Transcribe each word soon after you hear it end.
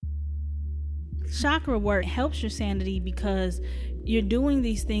chakra work helps your sanity because you're doing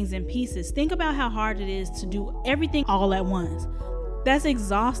these things in pieces. Think about how hard it is to do everything all at once. That's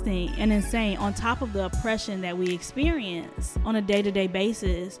exhausting and insane, on top of the oppression that we experience on a day-to-day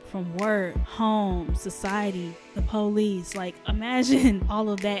basis from work, home, society, the police. Like, imagine all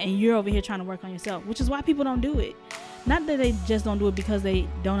of that and you're over here trying to work on yourself, which is why people don't do it. Not that they just don't do it because they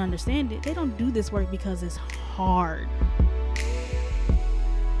don't understand it. They don't do this work because it's hard.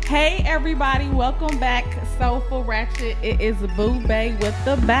 Hey everybody, welcome back. Soulful Ratchet. It is Boo Bae with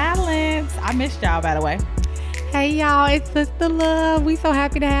the balance. I missed y'all, by the way. Hey y'all, it's Sister Love. We so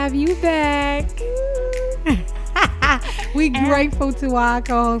happy to have you back. We grateful to our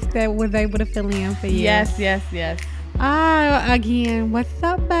co-host that was able to fill in for you. Yes. Again, what's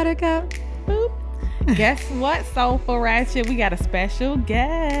up, Buttercup? Boop. Guess what, Soulful Ratchet? We got a special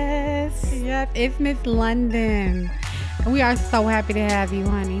guest. Yep, it's Miss London. We are so happy to have you,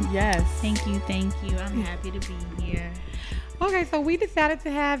 honey. Yes. Thank you. I'm happy to be here. Okay, so we decided to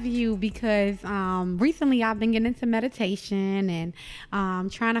have you because recently I've been getting into meditation and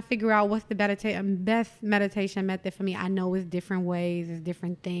trying to figure out what's the best meditation method for me. I know it's different ways, it's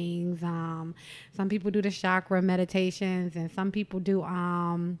different things. Some people do the chakra meditations and some people do,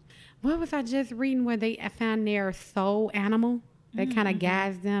 what was I just reading where they found their soul animal? They kind of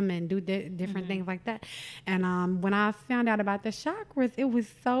guides them and do different things like that. And when I found out about the chakras, it was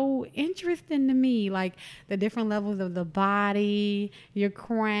so interesting to me, like the different levels of the body, your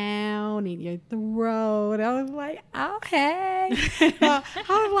crown and your throat. I was like, oh, hey. I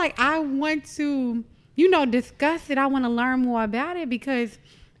was like, I want to, discuss it. I want to learn more about it because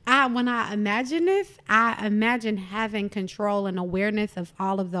when I imagine this, I imagine having control and awareness of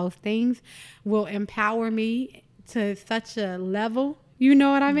all of those things will empower me to such a level, you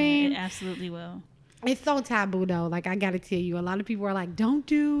know what I mean? It absolutely will. It's so taboo though. Like, I gotta tell you, a lot of people are like, don't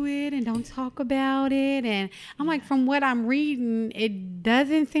do it and don't talk about it. And I'm like, from what I'm reading, it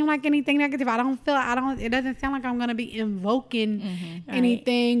doesn't seem like anything negative. It doesn't sound like I'm gonna be invoking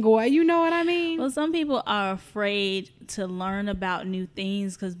anything, or you know what I mean? Well, some people are afraid to learn about new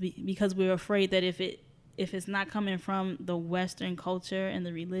things because we're afraid that if it's not coming from the Western culture and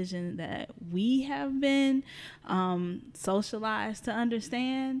the religion that we have been socialized to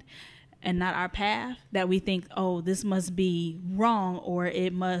understand and not our path, that we think, oh, this must be wrong or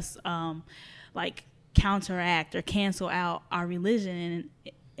it must counteract or cancel out our religion. And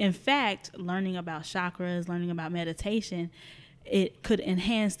in fact, learning about chakras, learning about meditation, it could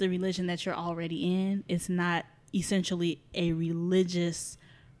enhance the religion that you're already in. It's not essentially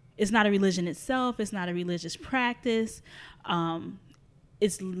it's not a religion itself. It's not a religious practice.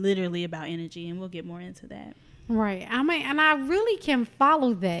 It's literally about energy, and we'll get more into that. Right. I mean, and I really can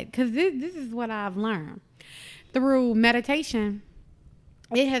follow that because this is what I've learned through meditation.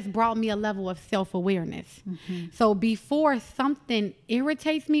 It has brought me a level of self-awareness. Mm-hmm. So before something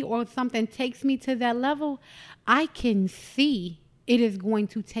irritates me or something takes me to that level, I can see it is going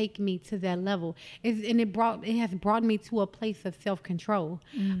to take me to that level. It has brought me to a place of self-control.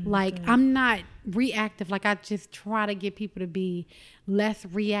 Good. I'm not reactive. Like, I just try to get people to be less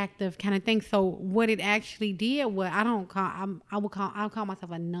reactive kind of thing. So what it actually did was, I'll call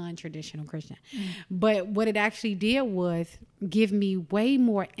myself a non-traditional Christian. But what it actually did was give me way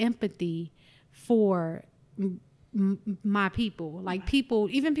more empathy for my people, like people,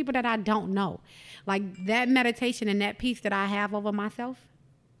 even people that I don't know. Like, that meditation and that peace that I have over myself,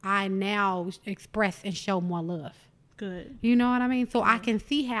 I now express and show more love. Good. You know what I mean? So I can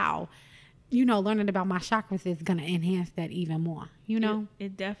see how, learning about my chakras is going to enhance that even more,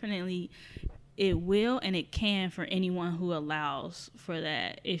 It definitely, it will, and it can for anyone who allows for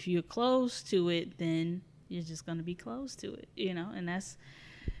that. If you're close to it, then you're just going to be close to it, and that's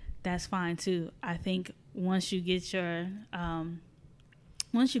fine too. I think once you get yourself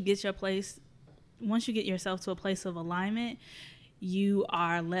to a place of alignment, you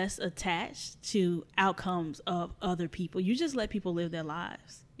are less attached to outcomes of other people. You just let people live their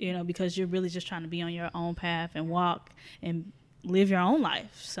lives, because you're really just trying to be on your own path and walk and live your own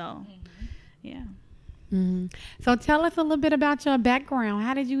life. So, yeah. Mm-hmm. So tell us a little bit about your background.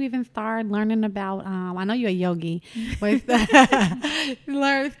 How did you even start learning about, I know you're a yogi, but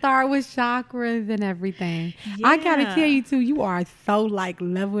start with chakras and everything. Yeah. I got to tell you too, you are so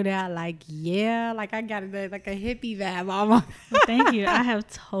leveled out, I got like a hippie vibe almost. Thank you. I have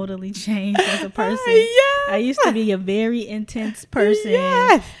totally changed as a person. Yes. I used to be a very intense person.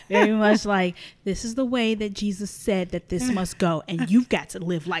 Yes. Very much like, this is the way that Jesus said that this must go, and you've got to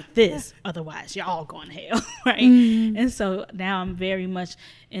live like this, otherwise you're all going to hell. Right. Mm-hmm. And so now I'm very much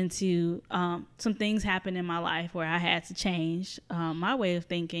into some things happened in my life where I had to change my way of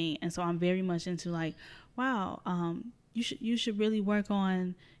thinking thinking. And so I'm very much into like, wow, you should really work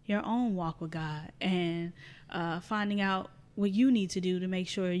on your own walk with God and finding out what you need to do to make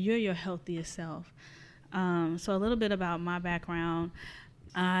sure you're your healthiest self. So a little bit about my background.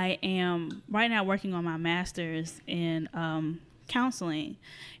 I am right now working on my master's in counseling,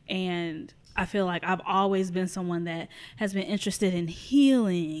 and I feel like I've always been someone that has been interested in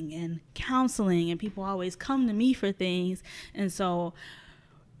healing and counseling, and people always come to me for things. And so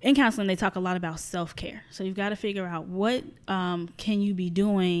in counseling, they talk a lot about self-care. So you've got to figure out what can you be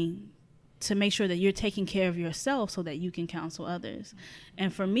doing to make sure that you're taking care of yourself so that you can counsel others.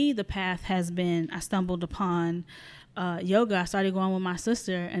 And for me, the path has been, I stumbled upon yoga. I started going with my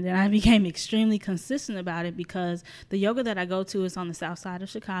sister, and then I became extremely consistent about it because the yoga that I go to is on the south side of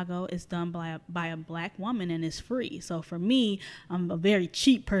Chicago. It's done by a black woman, and it's free. So for me, I'm a very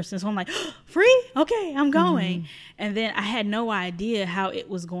cheap person. So I'm like, free? Okay, I'm going. Mm-hmm. And then I had no idea how it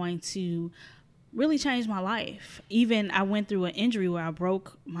was going to really changed my life. Even I went through an injury where I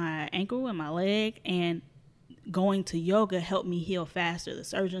broke my ankle and my leg, and going to yoga helped me heal faster. The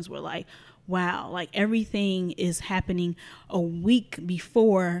surgeons were like, wow, like everything is happening a week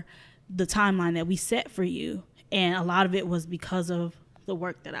before the timeline that we set for you. And a lot of it was because of the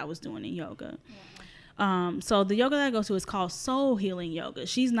work that I was doing in yoga. Yeah. So the yoga that I go to is called soul healing yoga.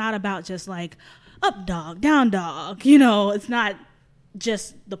 She's not about just like up dog, down dog. You know, it's not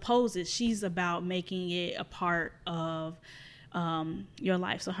just the poses. She's about making it a part of your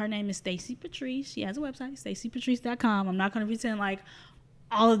life. So her name is Stacey Patrice. She has a website, staceypatrice.com. I'm not going to pretend like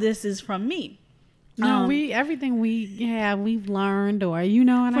all of this is from me. No, everything we've learned, or you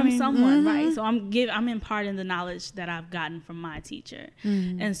know what I mean, from someone, right? So I'm imparting the knowledge that I've gotten from my teacher.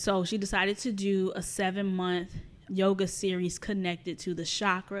 And so she decided to do a 7-month yoga series connected to the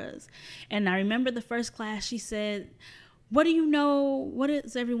chakras. And I remember the first class she said, what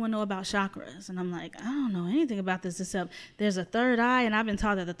does everyone know about chakras? And I'm like, I don't know anything about this except there's a third eye, and I've been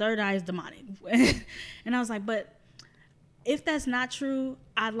taught that the third eye is demonic. And I was like, but if that's not true,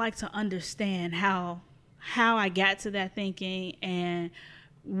 I'd like to understand how I got to that thinking and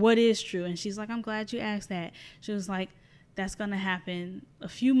what is true. And she's like, I'm glad you asked that. She was like, that's going to happen a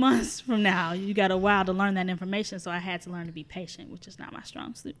few months from now. You got a while to learn that information. So I had to learn to be patient, which is not my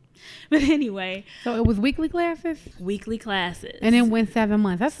strong suit. But anyway. So it was weekly classes? Weekly classes. And it went 7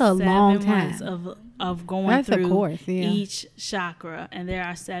 months. That's a long time. 7 months of going through each chakra. And there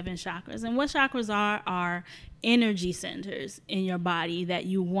are 7 chakras. And what chakras are energy centers in your body that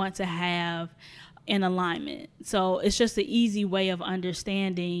you want to have in alignment. So it's just an easy way of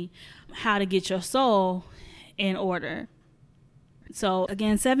understanding how to get your soul in order. So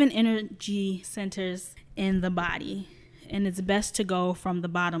again, 7 energy centers in the body, and it's best to go from the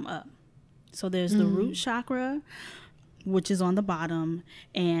bottom up. So there's the root chakra, which is on the bottom,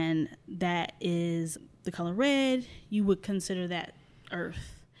 and that is the color red. You would consider that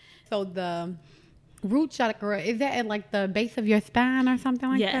earth. So the root chakra, is that at like the base of your spine or something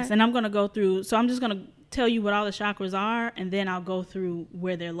like that? Yes, and I'm going to go through, so I'm just going to tell you what all the chakras are, and then I'll go through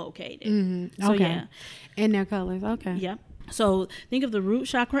where they're located. Mm-hmm. So, okay. Yeah. And their colors, okay. Yep. So think of the root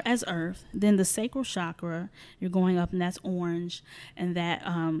chakra as earth, then the sacral chakra, you're going up, and that's orange, and that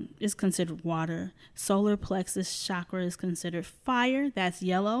is considered water. Solar plexus chakra is considered fire, that's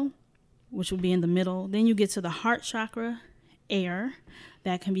yellow, which would be in the middle. Then you get to the heart chakra, air,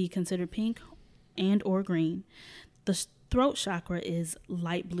 that can be considered pink and or green. The throat chakra is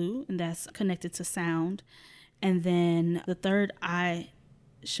light blue, and that's connected to sound. And then the third eye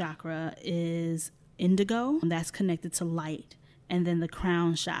chakra is indigo, and that's connected to light. And then the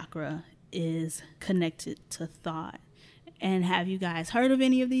crown chakra is connected to thought. And have you guys heard of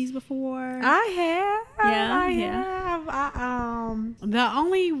any of these before? I have. Yeah, I have. The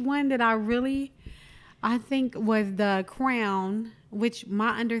only one that I think was the crown, which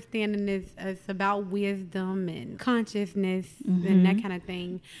my understanding is about wisdom and consciousness and that kind of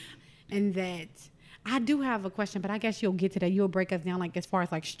thing. And that I do have a question, but I guess you'll get to that. You'll break us down like as far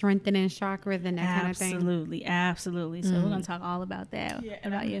as like strengthening chakras and that kind of thing. Absolutely. So we're going to talk all about that. Yeah,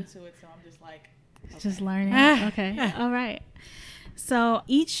 and I'm into it, so I'm just like... Okay. Just learning. Okay. All right. So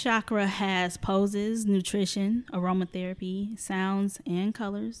each chakra has poses, nutrition, aromatherapy, sounds, and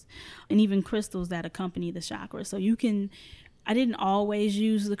colors, and even crystals that accompany the chakra. So I didn't always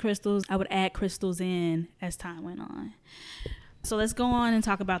use the crystals. I would add crystals in as time went on. So let's go on and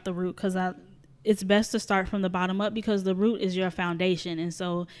talk about the root, because it's best to start from the bottom up, because the root is your foundation. And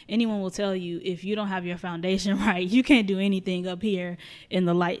so anyone will tell you, if you don't have your foundation right, you can't do anything up here in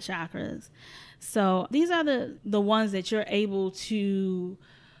the light chakras. So these are the ones that you're able to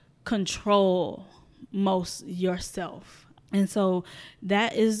control most yourself. And so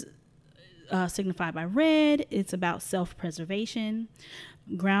that is signified by red. It's about self-preservation,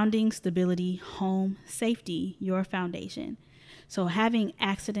 grounding, stability, home, safety, your foundation. So having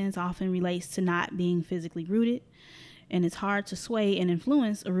accidents often relates to not being physically rooted, and it's hard to sway and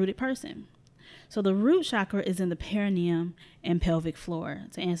influence a rooted person. So the root chakra is in the perineum and pelvic floor,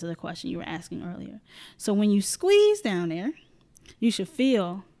 to answer the question you were asking earlier. So when you squeeze down there, you should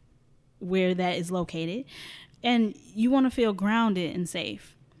feel where that is located, and you want to feel grounded and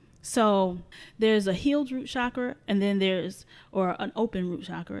safe. So there's a healed root chakra, and then or an open root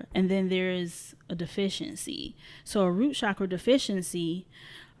chakra, and then there is a deficiency. So a root chakra deficiency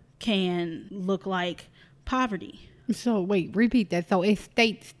can look like poverty. So wait, repeat that. So it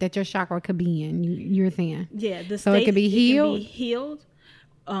states that your chakra could be in. You're saying, yeah. So it could be healed. It can be healed,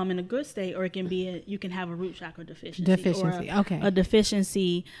 in a good state, or it can be you can have a root chakra deficiency. Or a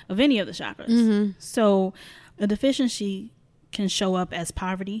deficiency of any of the chakras. Mm-hmm. So a deficiency can show up as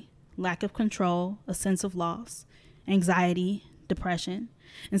poverty, lack of control, a sense of loss, anxiety, depression.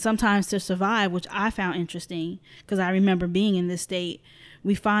 And sometimes to survive, which I found interesting because I remember being in this state,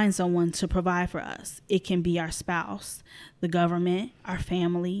 we find someone to provide for us. It can be our spouse, the government, our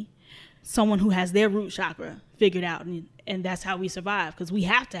family, someone who has their root chakra figured out. And that's how we survive, because we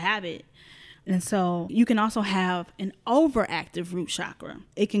have to have it. And so you can also have an overactive root chakra.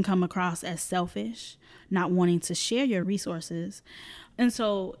 It can come across as selfish, not wanting to share your resources. And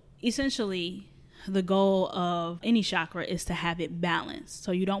so essentially, the goal of any chakra is to have it balanced.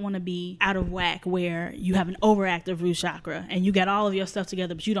 So you don't want to be out of whack where you have an overactive root chakra and you got all of your stuff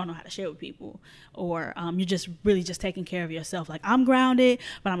together, but you don't know how to share with people. Or you're just really just taking care of yourself. Like, I'm grounded,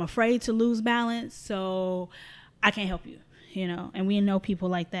 but I'm afraid to lose balance, so I can't help you, And we know people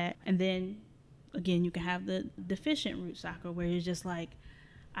like that. And then, again, you can have the deficient root chakra where you're just like,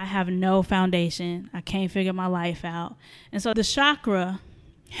 I have no foundation. I can't figure my life out. And so the chakra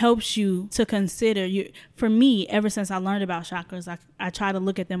helps you to consider for me, ever since I learned about chakras, I try to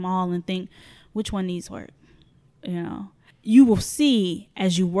look at them all and think, which one needs work? You will see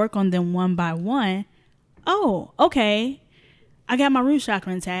as you work on them one by one, oh, okay, I got my root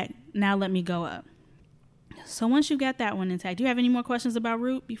chakra intact. Now let me go up. So once you got that one intact, do you have any more questions about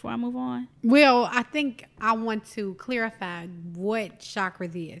root before I move on? Well, I think I want to clarify what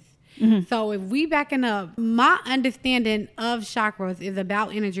chakras is. Mm-hmm. So if we backing up, my understanding of chakras is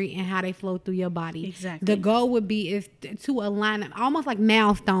about energy and how they flow through your body. Exactly. The goal would be is to align them, almost like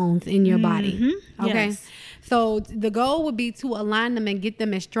milestones in your body. Okay. Yes. So the goal would be to align them and get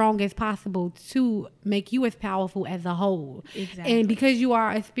them as strong as possible to make you as powerful as a whole. Exactly. And because you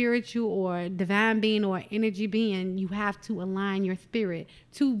are a spiritual or divine being or energy being, you have to align your spirit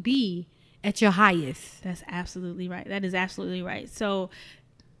to be at your highest. That's absolutely right. That is absolutely right. So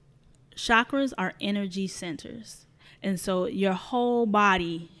chakras are energy centers. And so your whole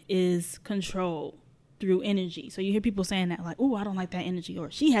body is controlled through energy. So you hear people saying that like, oh, I don't like that energy,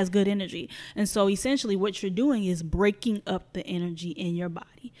 or she has good energy. And so essentially what you're doing is breaking up the energy in your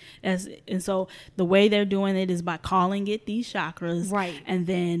body. And so the way they're doing it is by calling it these chakras. Right. And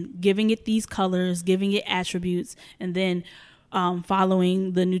then giving it these colors, giving it attributes, and then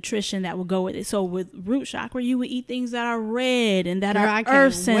following the nutrition that will go with it. So with root chakra, you would eat things that are red and that are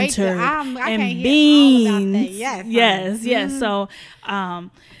earth centered and beans. Yes. Mm-hmm. So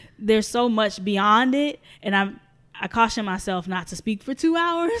there's so much beyond it, and I caution myself not to speak for 2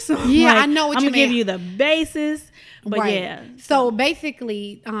 hours. So yeah, I know what you mean. I'm gonna give you the basis, but right. Yeah. So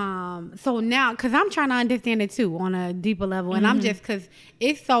basically, so now, because I'm trying to understand it too on a deeper level, and I'm just, because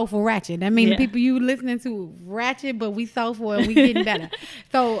it's soulful ratchet. I mean, the people you listening to ratchet, but we soulful and we getting better.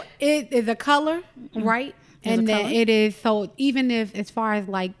 So it is a color, right? And then it is, so even if, as far as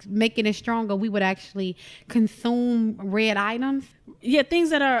like making it stronger, we would actually consume red items. Yeah,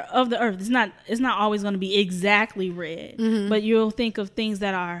 things that are of the earth. It's not always going to be exactly red, but you'll think of things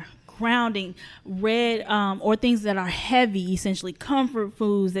that are grounding, red, or things that are heavy, essentially comfort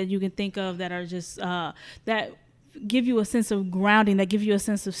foods that you can think of that are just that give you a sense of grounding, that give you a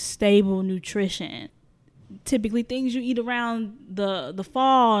sense of stable nutrition. Typically things you eat around the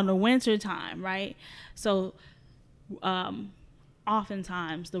fall and the winter time, right? So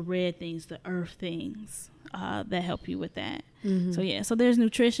oftentimes the red things, the earth things, that help you with that. So there's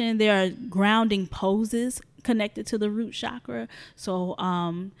nutrition. There are grounding poses connected to the root chakra. So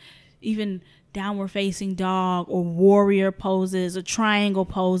even downward facing dog or warrior poses or triangle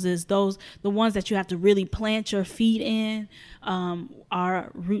poses, the ones that you have to really plant your feet in,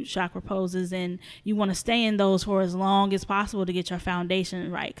 are root chakra poses, and you want to stay in those for as long as possible to get your foundation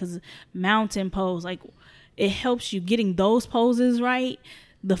right. Because mountain pose, like, it helps you getting those poses right.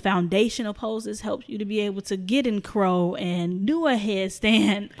 The foundational poses help you to be able to get in crow and do a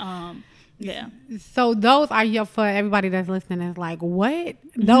headstand. Yeah. So those are for everybody that's listening is like, what?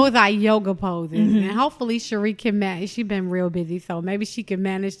 Those are yoga poses. And hopefully Cherie can manage. She's been real busy, so maybe she can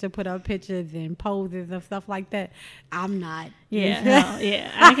manage to put up pictures and poses of stuff like that. I'm not. Yeah. No,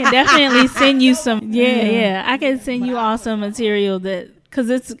 yeah. I can definitely send you some. Yeah. I can send you all some material because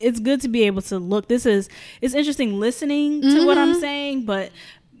it's good to be able to look. It's interesting listening to what I'm saying, but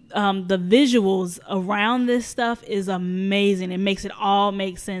the visuals around this stuff is amazing. It makes it all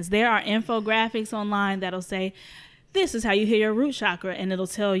make sense. There are infographics online that'll say, this is how you heal your root chakra, and it'll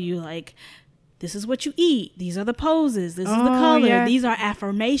tell you like, this is what you eat, these are the poses, this is the color, these are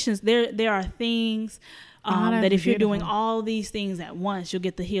affirmations. There are things that if you're doing all these things at once, you'll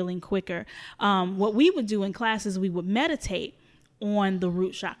get the healing quicker. What we would do in class is we would meditate on the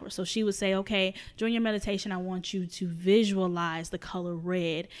root chakra. So she would say, okay, during your meditation, I want you to visualize the color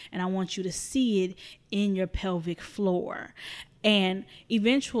red, and I want you to see it in your pelvic floor. And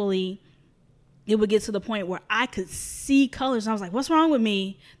eventually it would get to the point where I could see colors. And I was like, what's wrong with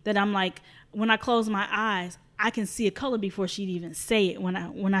me? That I'm like, when I close my eyes, I can see a color before she'd even say it when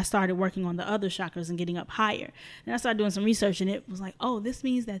I started working on the other chakras and getting up higher. And I started doing some research, and it was like, oh, this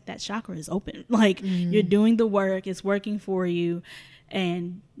means that chakra is open. Like you're doing the work, it's working for you.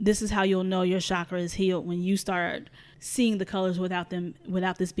 And this is how you'll know your chakra is healed, when you start seeing the colors without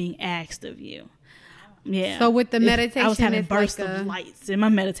this being asked of you. Yeah. So with the meditation, I was having bursts of lights in my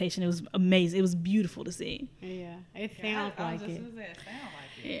meditation. It was amazing. It was beautiful to see. Yeah, it sounds like it.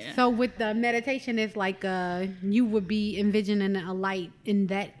 Yeah. So with the meditation, it's like you would be envisioning a light in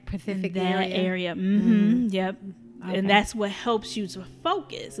that specific area. Yep. Okay. And that's what helps you to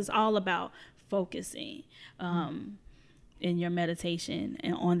focus. It's all about focusing in your meditation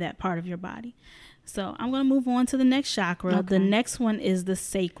and on that part of your body. So I'm going to move on to the next chakra. Okay. The next one is the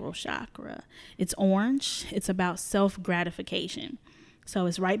sacral chakra. It's orange. It's about self-gratification. So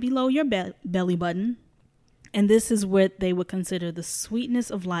it's right below your belly button. And this is what they would consider the sweetness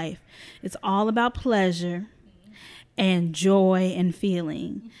of life. It's all about pleasure and joy and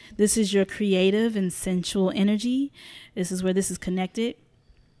feeling. This is your creative and sensual energy. This is where this is connected.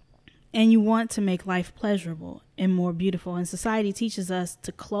 And you want to make life pleasurable and more beautiful. And society teaches us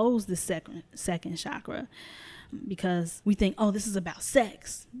to close the second chakra because we think, oh, this is about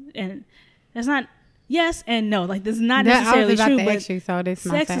sex. And that's not, yes and no. Like, this is not necessarily true, but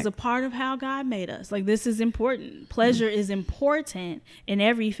sex is a part of how God made us. Like, this is important. Pleasure is important in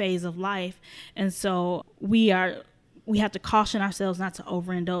every phase of life. And so we have to caution ourselves not to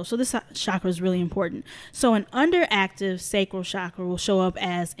overindulge. So this chakra is really important. So an underactive sacral chakra will show up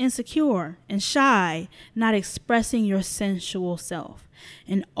as insecure and shy, not expressing your sensual self.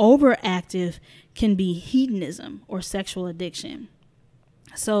 An overactive can be hedonism or sexual addiction.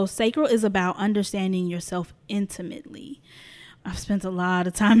 So sacral is about understanding yourself intimately. I've spent a lot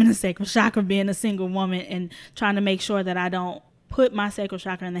of time in the sacral chakra being a single woman and trying to make sure that I don't put my sacral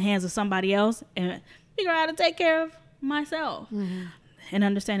chakra in the hands of somebody else and figure out how to take care of myself. And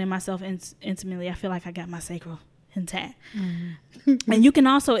understanding myself intimately. I feel like I got my sacral intact. And you can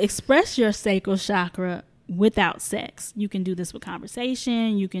also express your sacral chakra without sex. You can do this with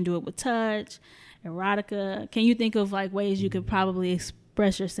conversation. You can do it with touch, erotica. Can you think of like ways you could probably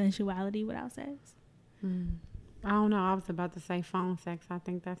express your sensuality without sex? I don't know. I was about to say phone sex. I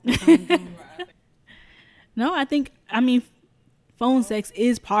think that's the same thing. No, phone sex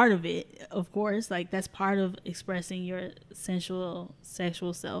is part of it, of course. Like, that's part of expressing your sensual,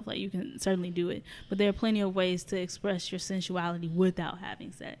 sexual self. Like, you can certainly do it. But there are plenty of ways to express your sensuality without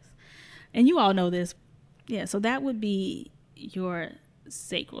having sex. And you all know this. Yeah, so that would be your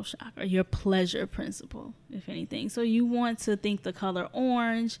sacral chakra, your pleasure principle, if anything. So you want to think the color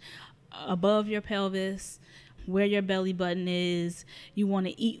orange above your pelvis, where your belly button is. You want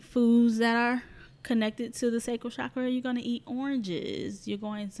to eat foods that are connected to the sacral chakra. You're going to eat oranges. You're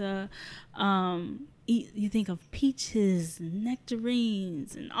going to you think of peaches,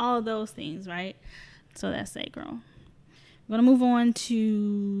 nectarines, and all of those things, right? So that's sacral. I'm going to move on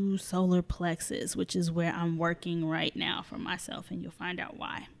to solar plexus, which is where I'm working right now for myself, and you'll find out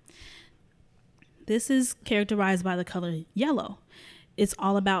why. This is characterized by the color yellow. It's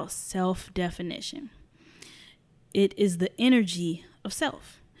all about self-definition. It is the energy of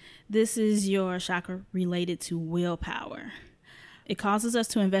self. This is your chakra related to willpower. It causes us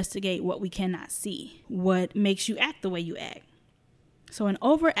to investigate what we cannot see, what makes you act the way you act. So an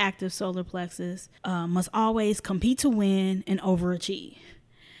overactive solar plexus must always compete to win and overachieve.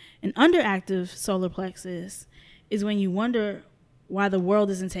 An underactive solar plexus is when you wonder why the world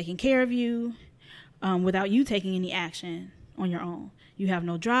isn't taking care of you without you taking any action on your own. You have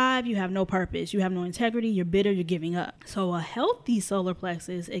no drive, you have no purpose, you have no integrity, you're bitter, you're giving up. So a healthy solar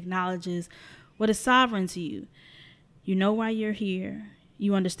plexus acknowledges what is sovereign to you. You know why you're here.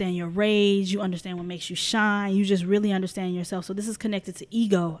 You understand your rage. You understand what makes you shine. You just really understand yourself. So this is connected to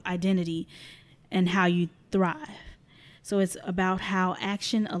ego, identity, and how you thrive. So it's about how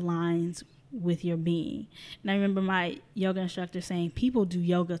action aligns with your being. And I remember my yoga instructor saying people do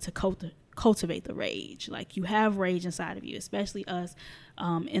yoga to cultivate the rage. Like, you have rage inside of you, especially us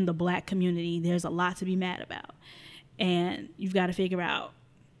in the Black community. There's a lot to be mad about. And you've got to figure out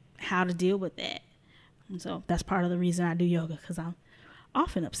how to deal with that. And so that's part of the reason I do yoga, because I'm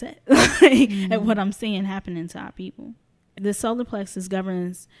often upset at what I'm seeing happening to our people. The solar plexus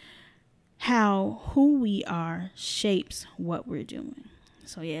governs how who we are shapes what we're doing.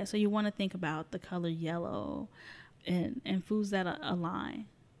 So yeah, so you want to think about the color yellow and foods that align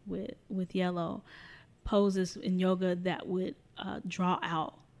with yellow, poses in yoga that would draw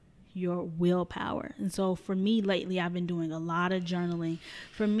out your willpower. And so for me lately, I've been doing a lot of journaling.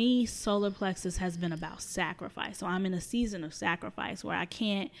 For me, solar plexus has been about sacrifice. So I'm in a season of sacrifice where I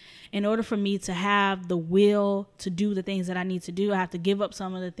can't, in order for me to have the will to do the things that I need to do, I have to give up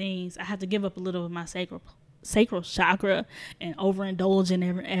some of the things. I have to give up a little of my sacral chakra and overindulge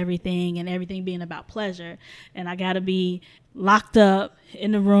in everything, and everything being about pleasure. And I got to be locked up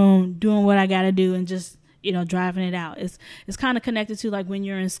in the room doing what I got to do and just, driving it out. It's kind of connected to like when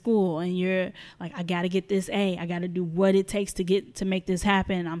you're in school and you're like, I got to get this A. I got to do what it takes to make this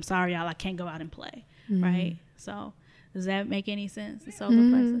happen. I'm sorry, y'all, I can't go out and play. Mm-hmm. Right? So does that make any sense? The solar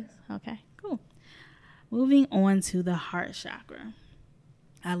plexus? Okay, cool. Moving on to the heart chakra.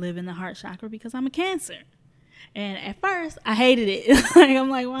 I live in the heart chakra because I'm a Cancer. And at first I hated it.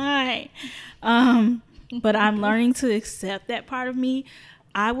 I'm like, why? But I'm learning to accept that part of me.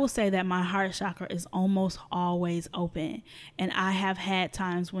 I will say that my heart chakra is almost always open. And I have had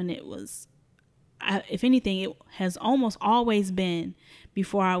times when it was, if anything, it has almost always been,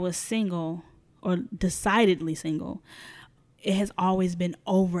 before I was single or decidedly single, it has always been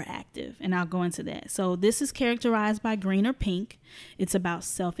overactive. And I'll go into that. So this is characterized by green or pink. It's about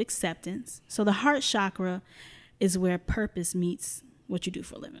self-acceptance. So the heart chakra is where purpose meets what you do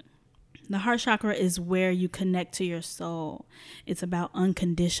for a living. The heart chakra is where you connect to your soul. It's about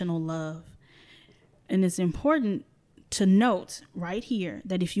unconditional love. And it's important to note right here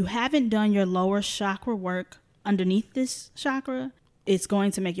that if you haven't done your lower chakra work underneath this chakra, it's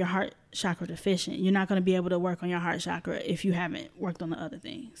going to make your heart chakra deficient. You're not going to be able to work on your heart chakra if you haven't worked on the other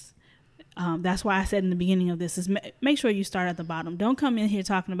things. That's why I said in the beginning of this is make sure you start at the bottom. Don't come in here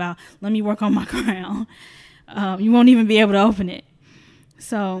talking about, let me work on my crown. You won't even be able to open it.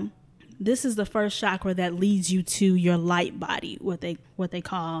 So this is the first chakra that leads you to your light body, what they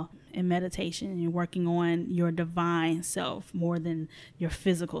call in meditation. You're working on your divine self more than your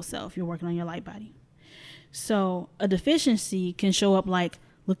physical self. You're working on your light body. So a deficiency can show up like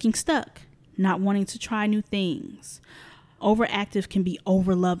looking stuck, not wanting to try new things. Overactive can be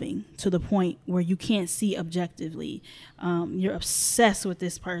overloving to the point where you can't see objectively. You're obsessed with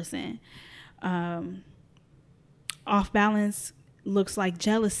this person. Off balance looks like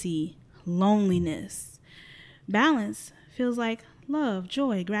jealousy, loneliness. Balance feels like love,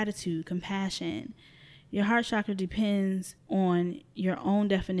 joy, gratitude, compassion. Your heart chakra depends on your own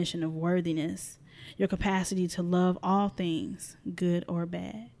definition of worthiness, your capacity to love all things, good or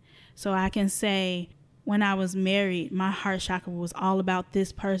bad. So I can say when I was married, my heart chakra was all about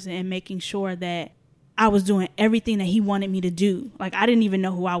this person and making sure that I was doing everything that he wanted me to do. Like, I didn't even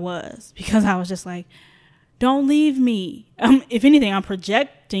know who I was because I was just like, don't leave me. If anything, I'm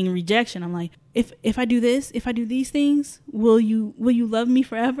projecting rejection. I'm like, if I do this, if I do these things, will you love me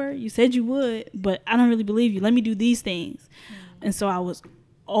forever? You said you would, but I don't really believe you. Let me do these things. And so I was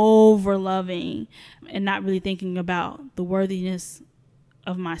over loving and not really thinking about the worthiness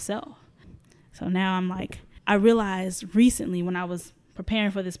of myself. So now I'm like, I realized recently when I was preparing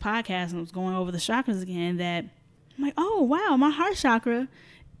for this podcast and was going over the chakras again that I'm like, oh wow, my heart chakra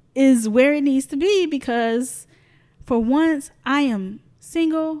is where it needs to be, because for once I am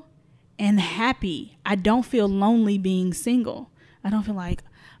single and happy. I don't feel lonely being single. I don't feel like,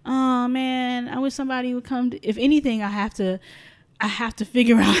 oh man, I wish somebody would come. If anything, I have to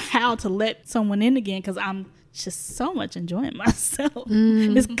figure out how to let someone in again, because I'm just so much enjoying myself.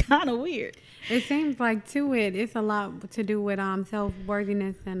 It's kind of weird. It seems like it's a lot to do with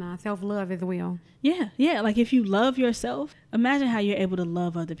self-worthiness and self-love as well. Yeah. Like if you love yourself, imagine how you're able to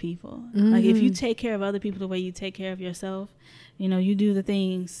love other people. Like if you take care of other people the way you take care of yourself, you do the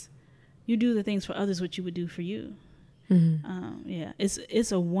things for others what you would do for you.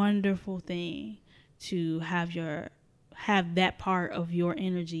 It's a wonderful thing to have have that part of your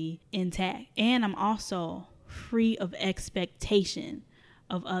energy intact. And I'm also free of expectation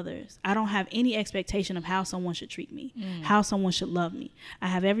of others. I don't have any expectation of how someone should treat me, how someone should love me. I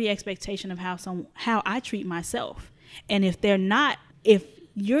have every expectation of how I treat myself. And if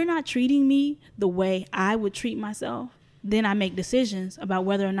you're not treating me the way I would treat myself, then I make decisions about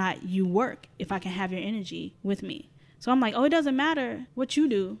whether or not you work, if I can have your energy with me. So I'm like, oh, it doesn't matter what you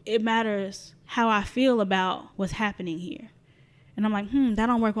do. It matters how I feel about what's happening here. And I'm like, that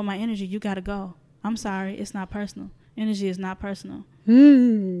don't work with my energy. You got to go. I'm sorry. It's not personal. Energy is not personal.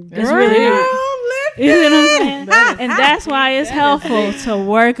 It's really not. You know what I'm saying? And that's why it's helpful to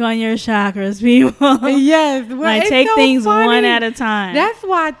work on your chakras, people. Yes. Well, like take so things funny. One at a time. That's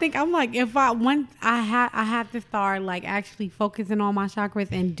why I think I'm like, if I have to start like actually focusing on my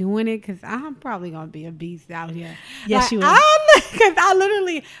chakras and doing it, because I'm probably going to be a beast out here. Yes, like, you will. Because I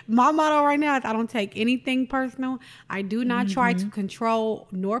literally, my motto right now is I don't take anything personal. I do not try to control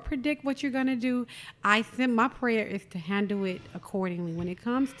nor predict what you're going to do. My prayer is to handle it accordingly. When it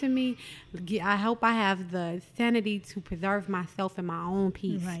comes to me, I hope I have the sanity to preserve myself and my own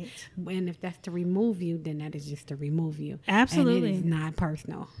peace. Right. And if that's to remove you, then that is just to remove you. Absolutely. And it is not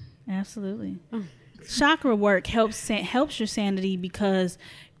personal. Absolutely. Chakra work helps your sanity because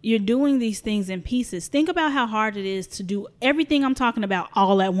you're doing these things in pieces. Think about how hard it is to do everything I'm talking about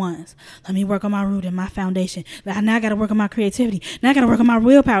all at once. Let me work on my root and my foundation. Now I got to work on my creativity. Now I got to work on my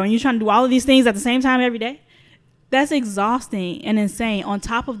willpower. And you're trying to do all of these things at the same time every day. That's exhausting and insane, on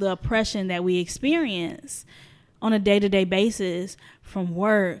top of the oppression that we experience on a day-to-day basis from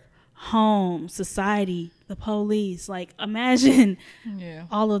work, home, society, the police. Like, imagine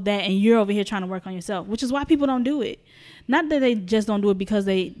all of that, and you're over here trying to work on yourself, which is why people don't do it. Not that they just don't do it because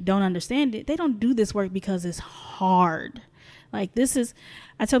they don't understand it. They don't do this work because it's hard. Like,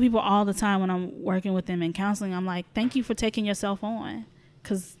 I tell people all the time when I'm working with them in counseling, I'm like, thank you for taking yourself on,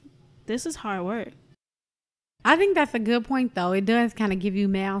 because this is hard work. I think that's a good point, though. It does kind of give you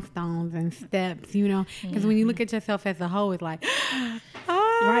milestones and steps, because when you look at yourself as a whole, it's like,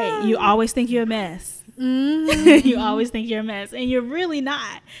 right. You always think you're a mess. You always think you're a mess, and you're really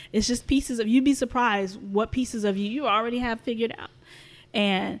not. It's just pieces of, you'd be surprised what pieces of you already have figured out.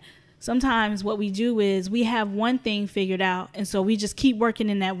 And sometimes what we do is we have one thing figured out, and so we just keep working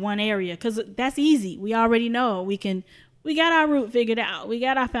in that one area because that's easy. We already know we got our root figured out. We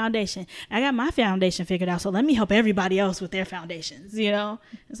got our foundation. I got my foundation figured out, so let me help everybody else with their foundations,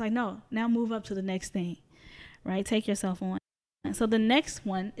 It's like, no, now move up to the next thing, right? Take yourself on. So the next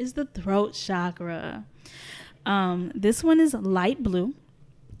one is the throat chakra. This one is light blue.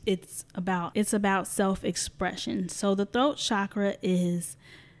 It's about self-expression. So the throat chakra is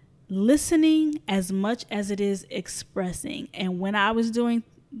listening as much as it is expressing. And when I was doing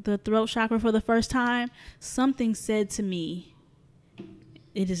the throat chakra for the first time, something said to me,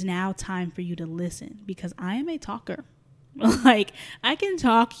 it is now time for you to listen, because I am a talker. Like, I can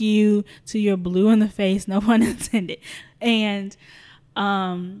talk you to your blue in the face, no pun intended. And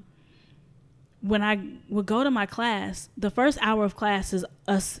when I would go to my class, the first hour of class is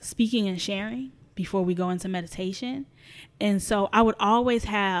us speaking and sharing before we go into meditation. And so I would always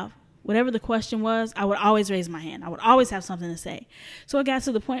have, whatever the question was, I would always raise my hand. I would always have something to say. So it got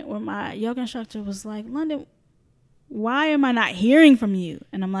to the point where my yoga instructor was like, London, why am I not hearing from you?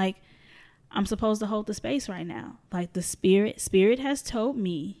 And I'm like, I'm supposed to hold the space right now. Like, the spirit has told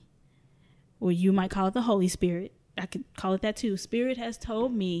me, or you might call it the Holy Spirit. I could call it that too. Spirit has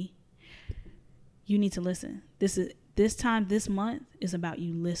told me you need to listen. This month is about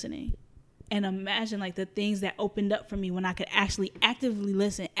you listening. And imagine like the things that opened up for me when I could actually actively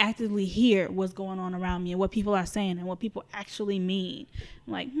listen, actively hear what's going on around me and what people are saying and what people actually mean.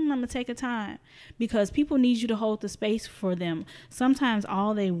 I'm like, I'm going to take a time, because people need you to hold the space for them. Sometimes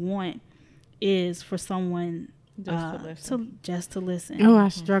all they want is for someone just to listen. Oh, I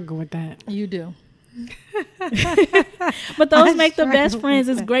struggle with that. You do. But those make the best friends.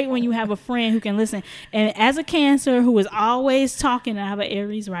 It's great when you have a friend who can listen. And as a Cancer who is always talking, I have an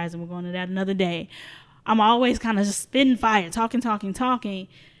Aries rising, we're going to that another day, I'm always kind of just spitting fire, talking.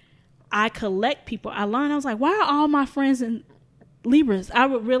 I collect people. I learned, I was like, why are all my friends in Libras? I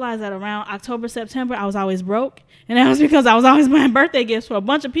would realize that around October, September, I was always broke. And that was because I was always buying birthday gifts for a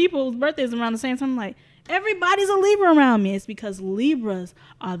bunch of people whose birthdays around the same time. I'm like, everybody's a Libra around me. It's because Libras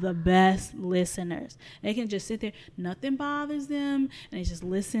are the best listeners. They can just sit there, nothing bothers them, and they just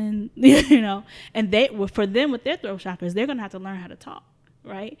listen, And for them with their throat chakras, they're gonna have to learn how to talk,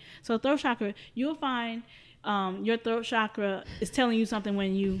 right? So throat chakra, you'll find your throat chakra is telling you something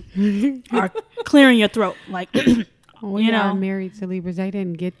when you are clearing your throat, like We are married to Libras. They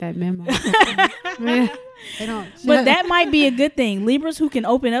didn't get that memo. They don't. But that might be a good thing. Libras who can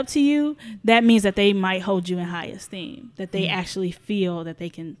open up to you, that means that they might hold you in high esteem, that they actually feel that they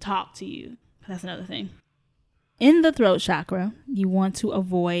can talk to you. That's another thing. In the throat chakra, you want to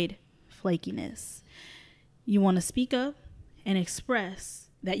avoid flakiness. You want to speak up and express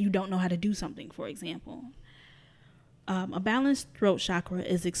that you don't know how to do something, for example. A balanced throat chakra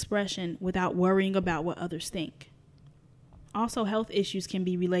is expression without worrying about what others think. Also, health issues can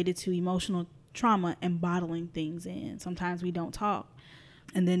be related to emotional trauma and bottling things in. Sometimes we don't talk.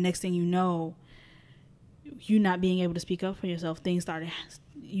 And then next thing you know, you not being able to speak up for yourself,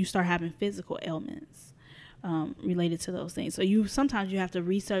 you start having physical ailments related to those things. So sometimes you have to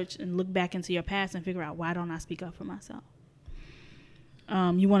research and look back into your past and figure out, why don't I speak up for myself?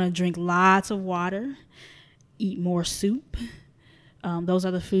 You want to drink lots of water, eat more soup. Those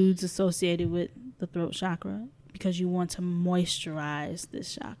are the foods associated with the throat chakra because you want to moisturize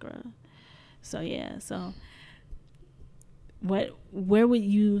this chakra. So where would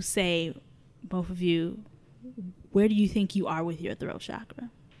you say, both of you, where do you think you are with your throat chakra?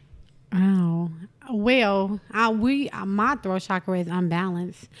 Oh, well, my throat chakra is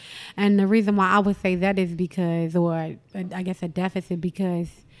unbalanced. And the reason why I would say that is because, or I guess a deficit, because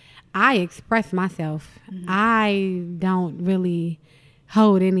I express myself. Mm-hmm. I don't really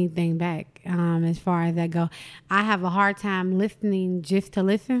hold anything back as far as that go. I have a hard time listening just to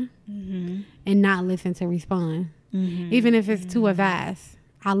listen and not listen to respond. Mm-hmm. Even if it's to advice,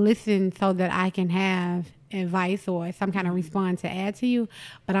 I listen so that I can have advice or some kind of response to add to you,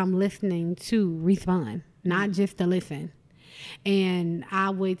 but I'm listening to respond, not just to listen. And I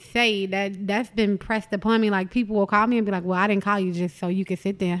would say that that's been pressed upon me. Like, people will call me and be like, well, I didn't call you just so you could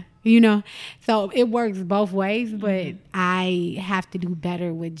sit there, so it works both ways, but I have to do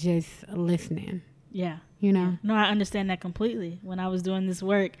better with just listening. No, I understand that completely. When I was doing this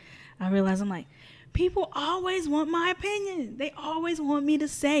work, I realized I'm like, people always want my opinion. They always want me to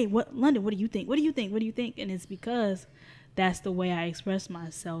say, London, what do you think? What do you think? What do you think? And it's because that's the way I express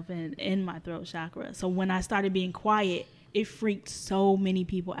myself in my throat chakra. So when I started being quiet, it freaked so many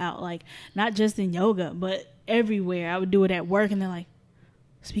people out. Like, not just in yoga, but everywhere. I would do it at work, and they're like,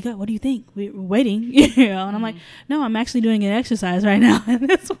 speak up. What do you think? We're waiting. And I'm like, no, I'm actually doing an exercise right now, and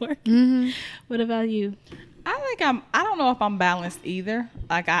it's working. What about you? I don't know if I'm balanced either.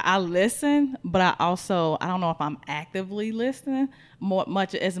 Like, I listen, but I don't know if I'm actively listening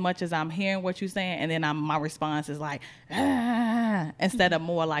as much as I'm hearing what you're saying. And then my response is like, instead of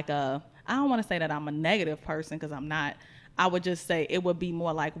more like I don't want to say that I'm a negative person, because I'm not. I would just say it would be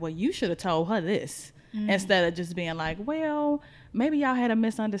more like, well, you should have told her this, instead of just being like, well, maybe y'all had a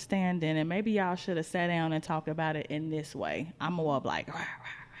misunderstanding and maybe y'all should have sat down and talked about it in this way. I'm more of like,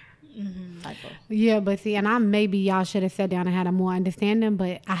 yeah, but see, and maybe y'all should have sat down and had a more understanding,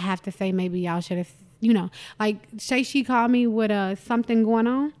 but I have to say maybe y'all should have, like, say she called me with something going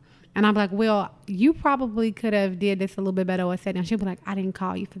on, and I'm like, well, you probably could have did this a little bit better or sat down. She'll be like, I didn't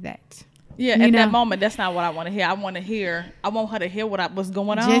call you for that. Yeah, at that moment, that's not what I want to hear. I want her to hear what's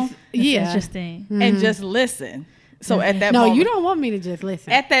going on. Interesting. And just listen. So at that moment. No, moment, you don't want me to just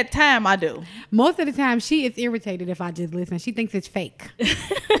listen. At that time, I do. Most of the time, she is irritated if I just listen. She thinks it's fake.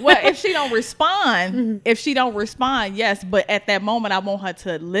 Well, if she don't respond, yes. But at that moment, I want her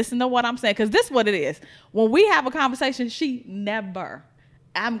to listen to what I'm saying. Because this is what it is. When we have a conversation,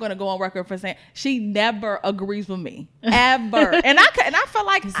 I'm going to go on record for saying she never agrees with me. Ever. and I feel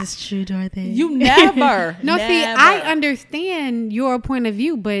like... Is this true, Dorothy? You never. No, never. See, I understand your point of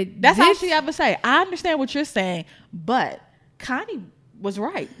view, but... That's all she ever say. I understand what you're saying, but Connie was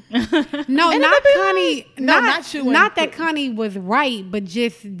right. No, not Connie. Not you. Not that Connie was right, but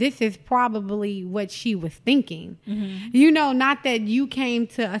just this is probably what she was thinking. Not that you came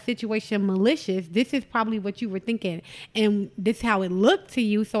to a situation malicious. This is probably what you were thinking, and this is how it looked to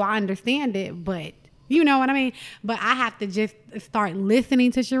you. So I understand it, but you know what I mean. But I have to just start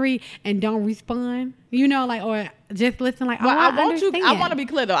listening to Cherie and don't respond. Or just listen. Like, well, I want to be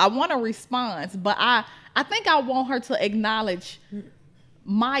clear though. I want a response, but I think I want her to acknowledge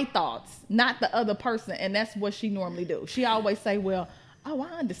my thoughts, not the other person. And that's what she normally do. She always say, well, I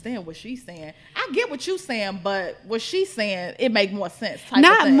understand what she's saying. I get what you're saying, but what she's saying, it make more sense.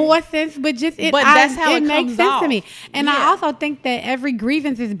 Not more sense, but just that's how it makes sense to me. And I also think that every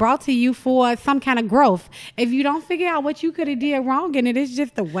grievance is brought to you for some kind of growth. If you don't figure out what you could have did wrong, and it is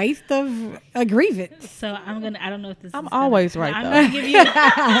just a waste of a grievance. So I don't know if this. I'm always right. I'm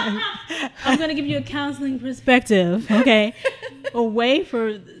gonna give you a counseling perspective. Okay, a way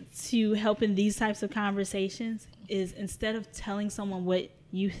to help in these types of conversations is, instead of telling someone what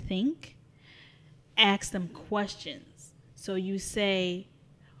you think, ask them questions. So you say,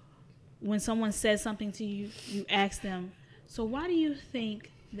 when someone says something to you, you ask them, so why do you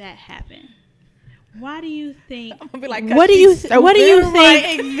think that happened? Why do you think? I'm gonna be like, what do you think?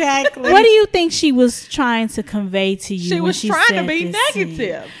 Right, exactly. What do you think she was trying to convey to you? She when was she trying to said be this to you?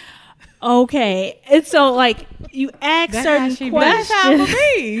 negative. Okay, and so like you ask That's certain how she be. questions, That's how it would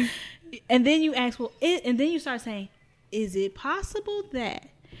be. and then you ask, and then you start saying, is it possible that?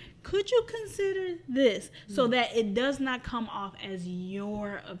 Could you consider this, so that it does not come off as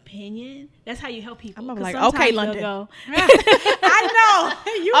your opinion? That's how you help people. I'm 'Cause like, sometimes okay, they'll London. go, I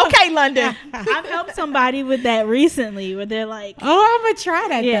know. Okay, London. I've helped somebody with that recently, where they're like, Oh, I'm gonna try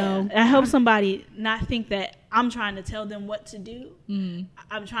that yeah, though. I help somebody not think that I'm trying to tell them what to do. Mm.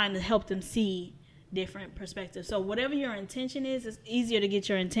 I'm trying to help them see different perspectives. So whatever your intention is, it's easier to get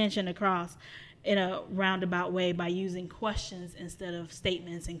your intention across in a roundabout way by using questions instead of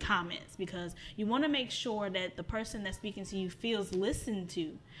statements and comments, because you want to make sure that the person that's speaking to you feels listened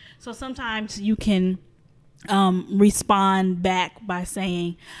to. So sometimes you can respond back by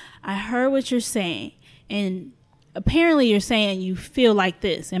saying, I heard what you're saying, and apparently you're saying you feel like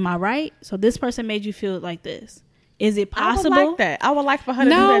this. Am I right? So this person made you feel like this. Is it possible? I would like that. I would like for her to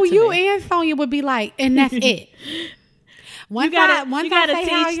do that No, to you me. and Sonya would be like, and that's it. You gotta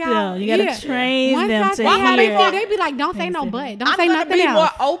teach them. You gotta train once them I to say how they hear. feel, they be like, don't say no but. Don't I'm say gonna nothing be else.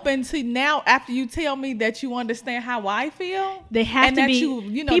 more open to now after you tell me that you understand how I feel. They have and to that be.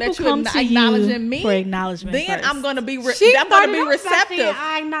 you know people that come you're to acknowledging you me for acknowledgement. Then first. I'm gonna be She I'm gonna be started off by saying, receptive.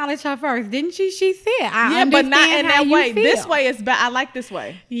 I acknowledge her first, didn't she? She said, I Yeah, but not understand in how that you way. feel. This way is I like this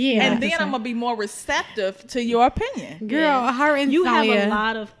way. Yeah. And then I'm gonna be more receptive to your opinion. Girl, Yeah. her and You have Sonya. a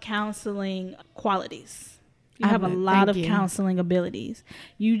lot of counseling qualities. You I have a would- lot of thank you. counseling abilities.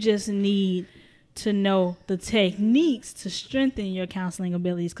 You just need to know the techniques to strengthen your counseling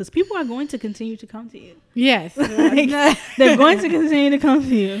abilities, because people are going to continue to come to you. Yes. Like, they're going to continue to come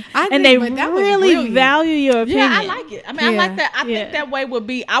to you, I and think, they but that was really brilliant. value your opinion. Yeah, I like it. I mean, I like that. I Yeah. think that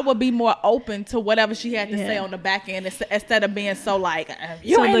way I would be more open to whatever she had to Yeah. say on the back end instead of being so like,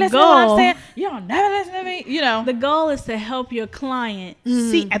 you So ain't the listen to what goal- I'm saying. You don't never listen to me. You know. The goal is to help your client Mm-hmm.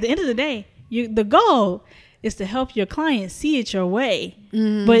 see. At the end of the day, the goal is to help your client see it your way.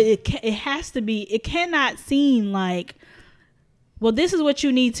 Mm-hmm. But it has to be. It cannot seem like, well, this is what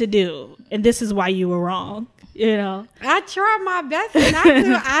you need to do, and this is why you were wrong. You know. I try my best not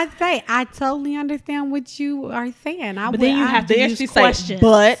to. I say, I totally understand what you are saying. But then you have to Then use she say, questions.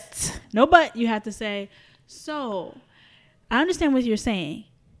 but No, but you have to say, so I understand what you're saying.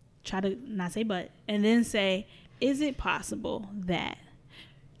 Try to not say but, and then say, is it possible that,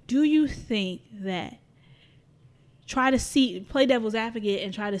 do you think that, try to play devil's advocate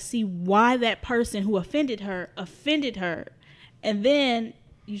and try to see why that person who offended her. And then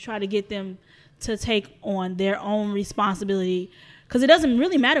you try to get them to take on their own responsibility, because it doesn't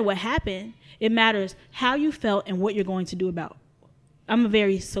really matter what happened. It matters how you felt and what you're going to do about it. I'm a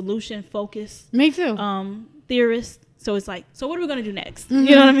very solution focused Me too. theorist. So it's like, so what are we going to do next? You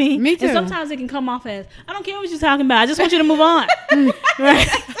know what I mean? Me too. And sometimes it can come off as, I don't care what you're talking about. I just want you to move on. Right?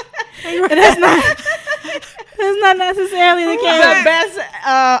 And that's not necessarily the the case. best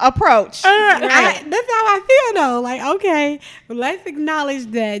approach. That's how I feel though. Like, okay, let's acknowledge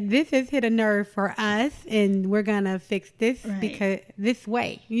that this has hit a nerve for us, and we're gonna fix this Right. because this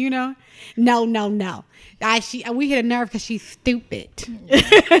way, you know. No. We hit a nerve because she's stupid. First,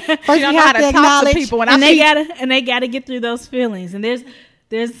 She don't know how to talk to people. And they gotta get through those feelings. And there's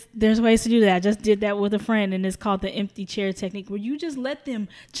ways to do that. I just did that with a friend, and it's called the empty chair technique, where you just let them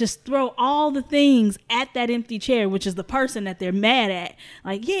just throw all the things at that empty chair, which is the person that they're mad at.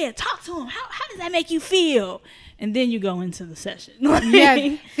 Like, yeah, talk to them. How does that make you feel? And then you go into the session. Like,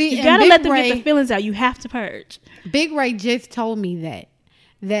 Yes. See, you and gotta Big let them get Ray- the feelings out. You have to purge. Big Ray just told me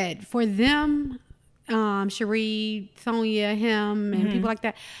that for them, Cherie, Sonya, him, and people like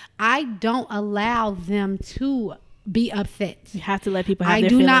that, I don't allow them to be upset. You have to let people have I their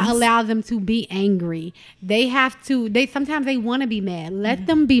do feelings. not allow them to be angry. They have to. Sometimes they want to be mad. Let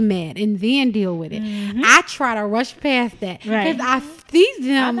them be mad and then deal with it. I try to rush past that because Right. I see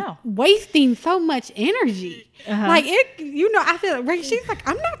them know. wasting so much energy. Like it, I feel like Ray. She's like,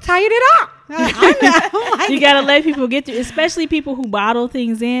 I'm not tired at all. I'm not. Like, You gotta let people get through, especially people who bottle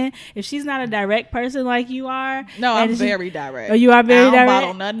things in. If she's not a direct person like you are, No, and I'm she- very direct. Oh, you are very I don't direct?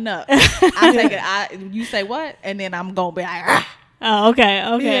 bottle nothing up. I take it. You say what, and then I'm gonna be like, ah. Oh, okay,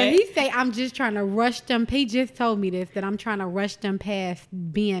 Yeah, okay. he say I'm just trying to rush them. He just told me this, that I'm trying to rush them past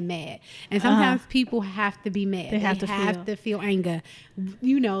being mad. And sometimes people have to be mad. They have to feel anger.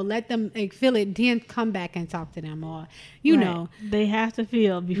 Let them feel it, then come back and talk to them, or Right. They have to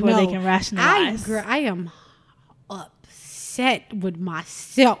feel before they can rationalize. I am upset upset with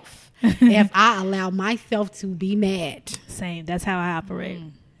myself if I allow myself to be mad. Same. That's how I operate.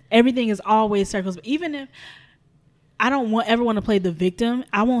 Everything is always circles. Even if I don't ever want to play the victim,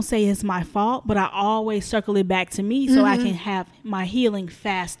 I won't say it's my fault, but I always circle it back to me so I can have my healing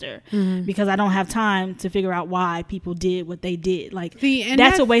faster because I don't have time to figure out why people did what they did. Like,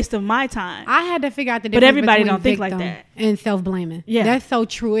 that's a waste of my time. I had to figure out the difference. But everybody between don't think like that. And self-blaming. Yeah. That's so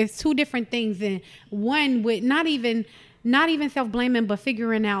true. It's two different things. And one with not even self-blaming, but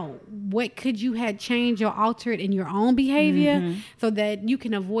figuring out what could you have changed or altered in your own behavior so that you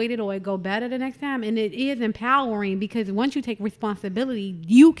can avoid it or it go better the next time. And it is empowering because once you take responsibility,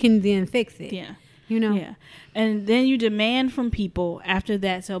 you can then fix it. Yeah. You know? Yeah. And then you demand from people after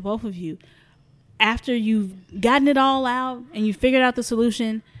that. So both of you, after you've gotten it all out and you figured out the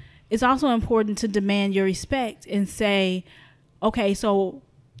solution, it's also important to demand your respect and say, okay, so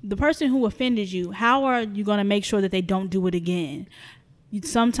the person who offended you, how are you going to make sure that they don't do it again?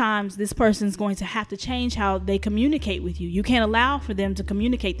 Sometimes this person's going to have to change how they communicate with you. You can't allow for them to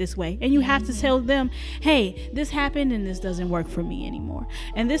communicate this way. And you have to tell them, hey, this happened and this doesn't work for me anymore.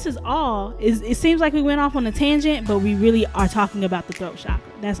 And this is all, it seems like we went off on a tangent, but we really are talking about the throat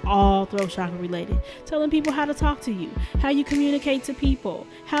chakra. That's all throat chakra related. Telling people how to talk to you, how you communicate to people,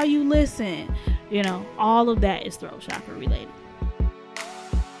 how you listen, all of that is throat chakra related.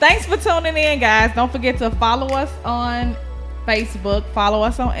 Thanks for tuning in, guys. Don't forget to follow us on Facebook, follow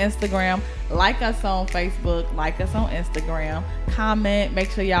us on Instagram, like us on Facebook, like us on Instagram, comment, make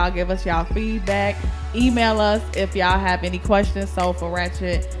sure y'all give us y'all feedback, email us if y'all have any questions,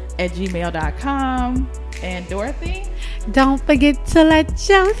 soulfulratchet@gmail.com. And Dorothy, don't forget to let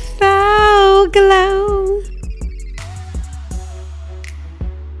your soul glow.